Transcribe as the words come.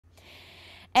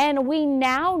And we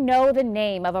now know the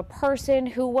name of a person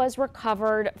who was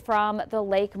recovered from the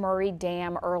Lake Murray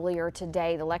Dam earlier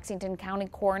today. The Lexington County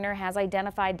coroner has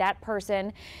identified that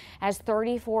person as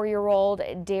 34-year-old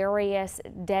Darius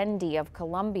Dendy of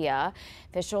Columbia.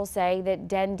 Officials say that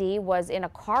Dendy was in a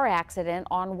car accident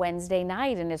on Wednesday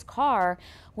night, and his car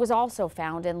was also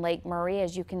found in Lake Murray.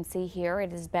 As you can see here,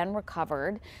 it has been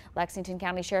recovered. Lexington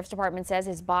County Sheriff's Department says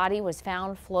his body was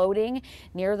found floating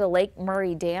near the Lake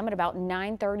Murray Dam at about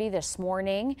 9:30 this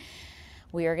morning.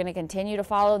 We are going to continue to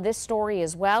follow this story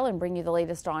as well and bring you the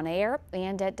latest on air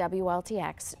and at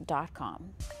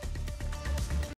WLTX.com.